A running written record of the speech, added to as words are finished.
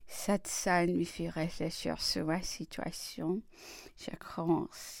Cette scène me fit réfléchir sur ma situation. J'ai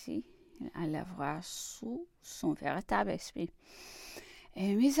commencé à la voir sous son véritable esprit.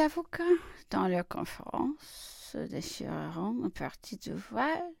 Et mes avocats, dans leur conférence, se déchireront une partie du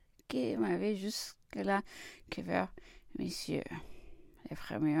voile qui m'avait jusque-là couvert mes yeux. Le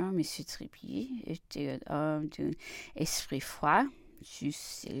premier, M. Trépied, était un homme d'un esprit froid,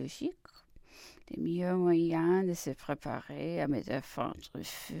 juste et logique. Le meilleur moyen de se préparer à me défendre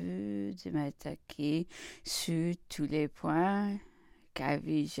fut de m'attaquer sur tous les points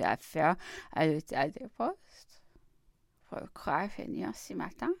qu'avais-je à faire à l'hôtel de poste. Pourquoi venir ce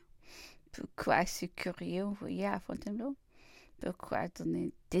matin? Pourquoi ce courrier envoyé à Fontainebleau? Pourquoi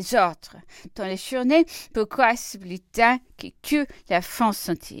donner des ordres dans les journées? Pourquoi ce bulletin qui cue la France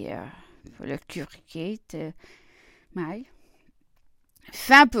entière? Pour le courrier de mail.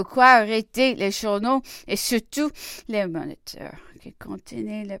 Enfin, pourquoi arrêter les journaux et surtout les moniteurs qui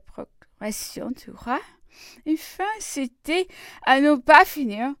contenaient les proclamations du roi? Enfin, c'était à ne pas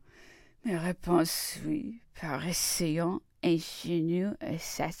finir. Mes réponses, oui, paraissaient ingénues et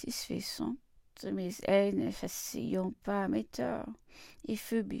satisfaisantes, mais elles ne faisaient pas mes torts. Il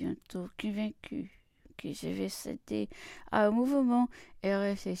fut bientôt convaincu que je vais céder à un mouvement et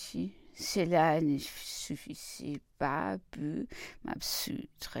réfléchir. Cela ne suffisait pas pour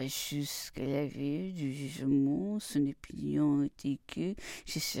m'absoudre jusqu'à la veille du jugement. Son opinion était que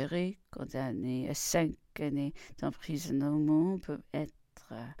je serais condamné à 5 années d'emprisonnement pour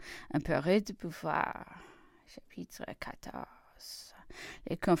être emparé de pouvoir. Chapitre 14.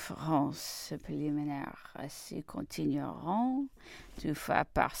 Les conférences préliminaires se continueront 2 fois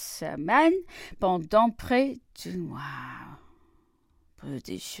par semaine pendant près d'1 mois. Peu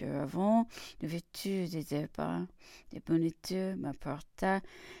de jours avant l'ouverture des débats, le moniteur m'apporta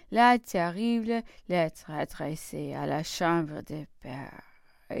la terrible lettre adressée à la Chambre des pairs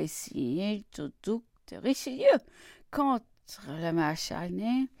et signée du duc de Richelieu contre le maréchal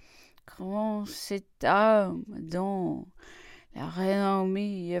Ney, contre cet homme dont la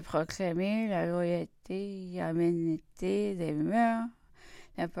renommée proclamait la loyauté, l'amenité des mœurs,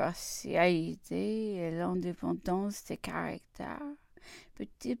 l'impartialité et l'indépendance des caractères,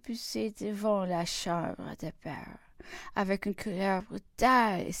 peut pousser devant la chambre des pairs avec une colère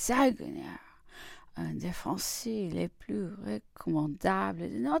brutale et sanguinaire, un des Français les plus recommandables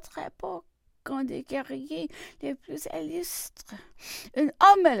de notre époque, un des guerriers les plus illustres, un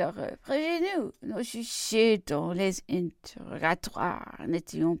homme malheureux, prévenu, nos jugés dont les interrogatoires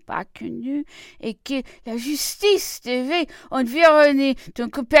n'étaient pas connus et que la justice devait environner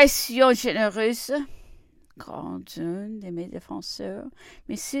d'une compassion généreuse. Grandun de mes défenseurs,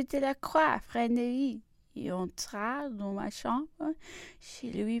 M. Delacroix, Frénéry, y entra dans ma chambre. Je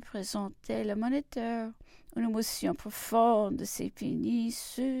lui présentai le moniteur. Une émotion profonde s'épeignit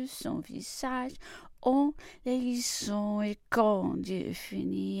sur son visage en les lisant et quand il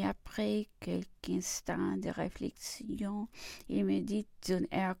finit, après quelques instants de réflexion, il me dit d'un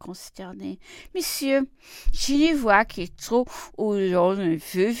air consterné: « Monsieur, je ne vois que trop où l'on ne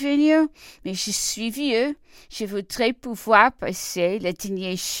veut venir, mais je suis vieux. Je voudrais pouvoir passer le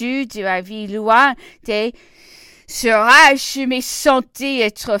dernier jour de ma vie loin des serais-je me sentir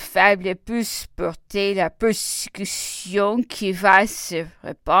être faible pour supporter la persécution qui va se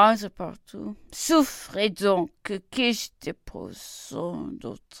répandre partout? Souffrez donc que je dépose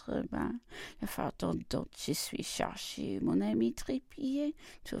d'autres mains le fardeau dont je suis chargé. Mon ami Trépied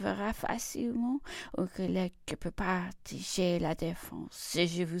trouvera facilement un collègue qui peut partager la défense.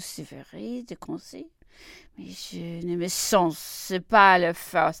 Je vous suivrai de conseils, mais je ne me sens pas la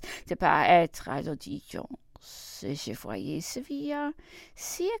force de paraître à l'audience. Je voyais ce vieillard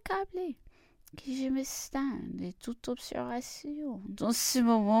si accablé que je me stinne de toute observation. Dans ce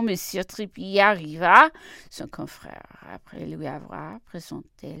moment, M. Trépied arriva. Son confrère, après lui avoir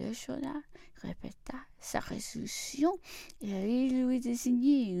présenté le journal, répéta sa résolution et il lui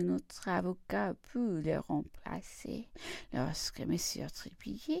désignait un autre avocat pour le remplacer. Lorsque M.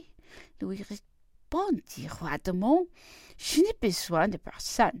 Trépied lui répondit roidement: « Je n'ai besoin de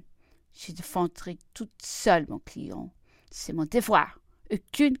personne. Je défendrai toute seule mon client. C'est mon devoir.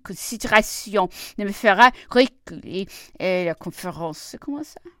 Aucune considération ne me fera reculer. » Et la conférence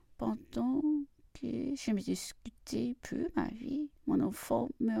commença. Pendant que je me discutais peu ma vie, mon enfant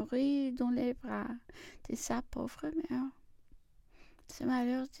meurait dans les bras de sa pauvre mère. Ce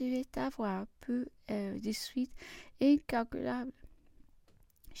malheur devait avoir peu de suites incalculables.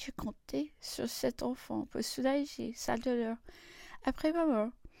 Je comptais sur cet enfant pour soulager sa douleur. Après ma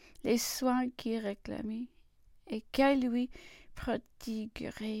mort, les soins qu'il réclamait et qu'elle lui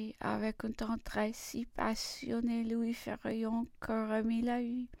prodiguerait avec une tendresse si passionnée Louis Ferraillon que remis la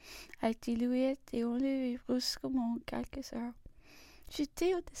vue. Elle lui était enlevée brusquement quelques heures.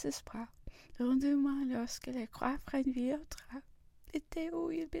 J'étais au désespoir. Le lendemain, lorsque les croix prennent vie au train, était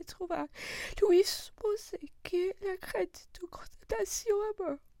où il me trouva. Louis supposait que la crainte de condamnation à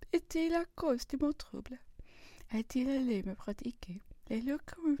mort était la cause de mon trouble. Elle allait me prodiguer les lieux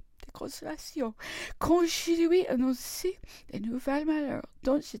communs de consolation quand je lui annonçai les nouvelles malheurs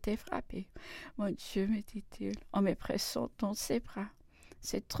dont j'étais frappé. Mon Dieu, me dit-il, en me pressant dans ses bras,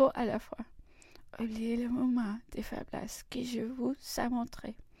 c'est trop à la fois. Oubliez le moment de faiblesse que je vous ai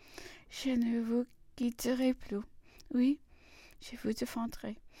montré. Je ne vous quitterai plus. Oui, je vous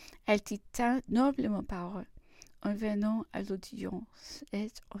défendrai. Elle tint noblement parole en venant à l'audience et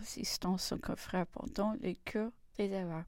en assistant son confrère pendant les cures des débats.